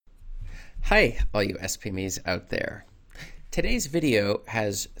Hi, all you SPMEs out there. Today's video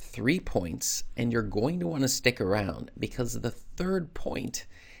has 3 points, and you're going to want to stick around because the third point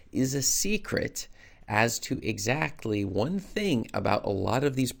is a secret as to exactly one thing about a lot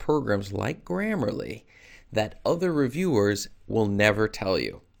of these programs like Grammarly that other reviewers will never tell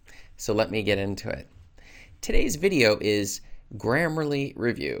you. So let me get into it. Today's video is Grammarly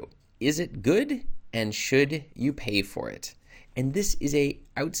Review. Is it good, and should you pay for it? And this is an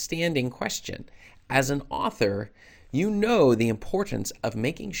outstanding question. As an author, you know the importance of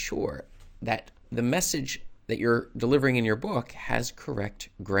making sure that the message that you're delivering in your book has correct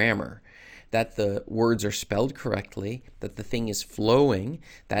grammar, that the words are spelled correctly, that the thing is flowing,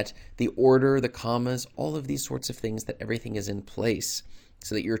 that the order, the commas, all of these sorts of things, that everything is in place,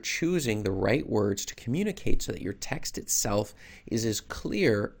 so that you're choosing the right words to communicate so that your text itself is as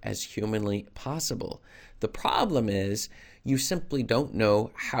clear as humanly possible. The problem is you simply don't know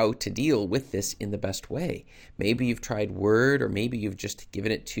how to deal with this in the best way. Maybe you've tried Word, or maybe you've just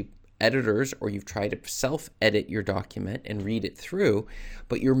given it to editors, or you've tried to self-edit your document and read it through,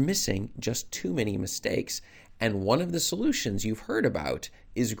 but you're missing just too many mistakes. And one of the solutions you've heard about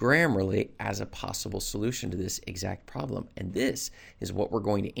is Grammarly as a possible solution to this exact problem. And this is what we're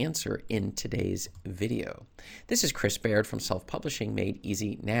going to answer in today's video. This is Chris Baird from Self-Publishing Made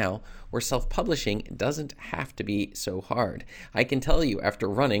Easy Now, where self-publishing doesn't have to be so hard. I can tell you, after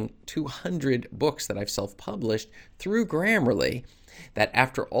running 200 books that I've self-published through Grammarly, that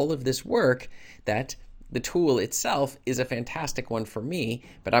after all of this work, that the tool itself is a fantastic one for me,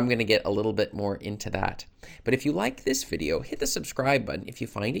 but I'm going to get a little bit more into that. But if you like this video, hit the subscribe button if you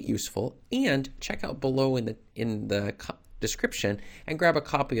find it useful, and check out below in the description and grab a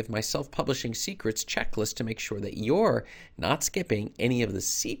copy of my self-publishing secrets checklist to make sure that you're not skipping any of the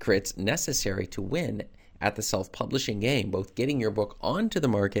secrets necessary to win at the self-publishing game, both getting your book onto the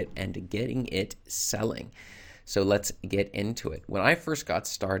market and getting it selling. So let's get into it. When I first got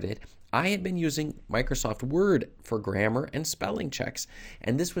started, I had been using Microsoft Word for grammar and spelling checks,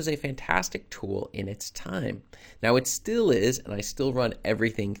 and this was a fantastic tool in its time. Now it still is, and I still run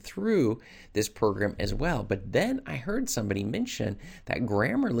everything through this program as well, but then I heard somebody mention that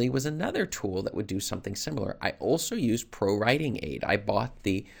Grammarly was another tool that would do something similar. I also use Pro Writing Aid. I bought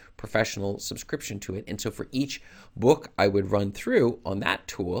the professional subscription to it, and so for each book I would run through on that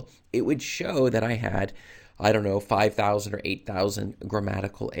tool, it would show that I had 5,000 or 8,000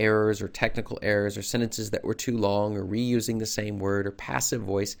 grammatical errors or technical errors or sentences that were too long or reusing the same word or passive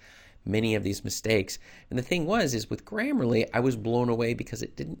voice, many of these mistakes. And the thing is with Grammarly, I was blown away because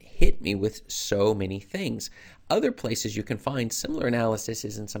it didn't hit me with so many things. Other places you can find similar analysis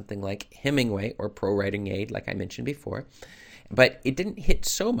is in something like Hemingway or Pro Writing Aid, like I mentioned before. But it didn't hit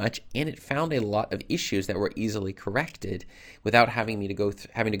so much, and it found a lot of issues that were easily corrected without having me to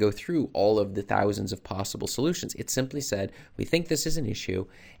go through all of the thousands of possible solutions. It simply said, we think this is an issue,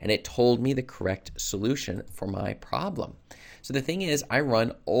 and it told me the correct solution for my problem. So the thing is, I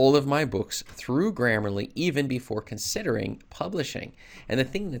run all of my books through Grammarly even before considering publishing. And the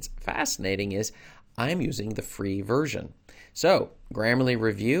thing that's fascinating is I'm using the free version. So, Grammarly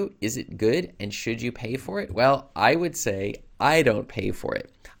Review, is it good, and should you pay for it? Well, I would say I don't pay for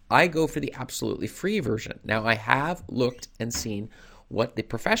it. I go for the absolutely free version. Now, I have looked and seen what the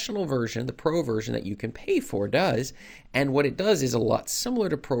professional version, the pro version that you can pay for does, and what it does is a lot similar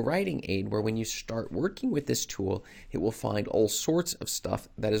to Pro Writing Aid, where when you start working with this tool, it will find all sorts of stuff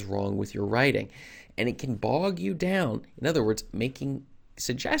that is wrong with your writing, and it can bog you down. In other words, making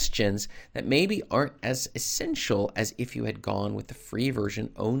suggestions that maybe aren't as essential as if you had gone with the free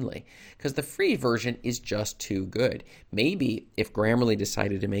version only, because the free version is just too good. Maybe if Grammarly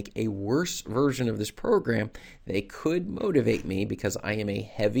decided to make a worse version of this program, they could motivate me because I am a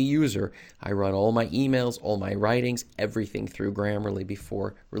heavy user. I run all my emails, all my writings, everything through Grammarly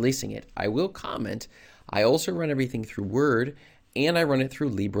before releasing it. I will comment, I also run everything through Word, and I run it through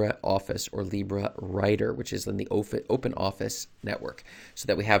LibreOffice or LibreWriter, which is in the Open Office network, so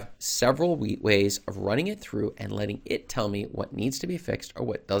that we have several ways of running it through and letting it tell me what needs to be fixed or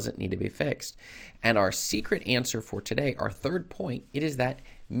what doesn't need to be fixed. And our secret answer for today, our third point, it is that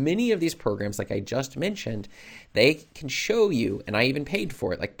many of these programs, like I just mentioned, they can show you, and I even paid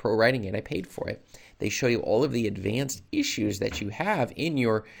for it, like Pro Writing Aid, I paid for it. They show you all of the advanced issues that you have in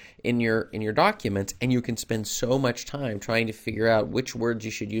your documents, and you can spend so much time trying to figure out which words you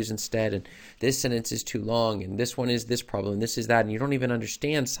should use instead, and this sentence is too long, and this one is this problem, this is that, and you don't even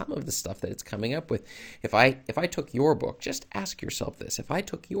understand some of the stuff that it's coming up with. If I took your book, just ask yourself this. If I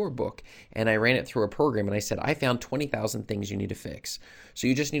took your book and I ran it through a program and I said, I found 20,000 things you need to fix, so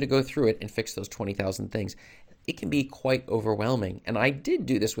you just need to go through it and fix those 20,000 things. it can be quite overwhelming. And I did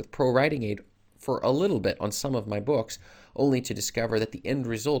do this with Pro Writing Aid for a little bit on some of my books, only to discover that the end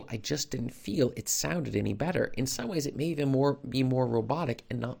result, I just didn't feel it sounded any better. In some ways, it may even be more robotic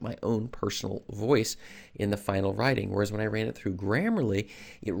and not my own personal voice in the final writing. Whereas when I ran it through Grammarly,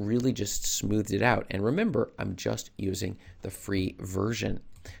 it really just smoothed it out. And remember, I'm just using the free version.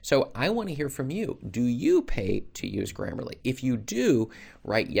 So I want to hear from you. Do you pay to use Grammarly? If you do,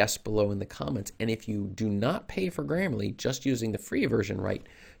 write yes below in the comments. And if you do not pay for Grammarly, just using the free version, write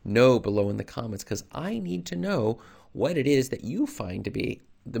no below in the comments, because I need to know what it is that you find to be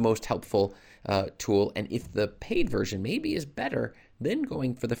the most helpful tool, and if the paid version maybe is better than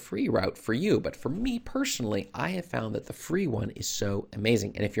going for the free route for you. But for me personally, I have found that the free one is so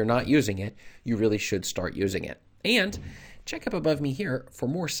amazing. And if you're not using it, you really should start using it. And check up above me here for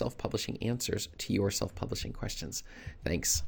more self-publishing answers to your self-publishing questions. Thanks.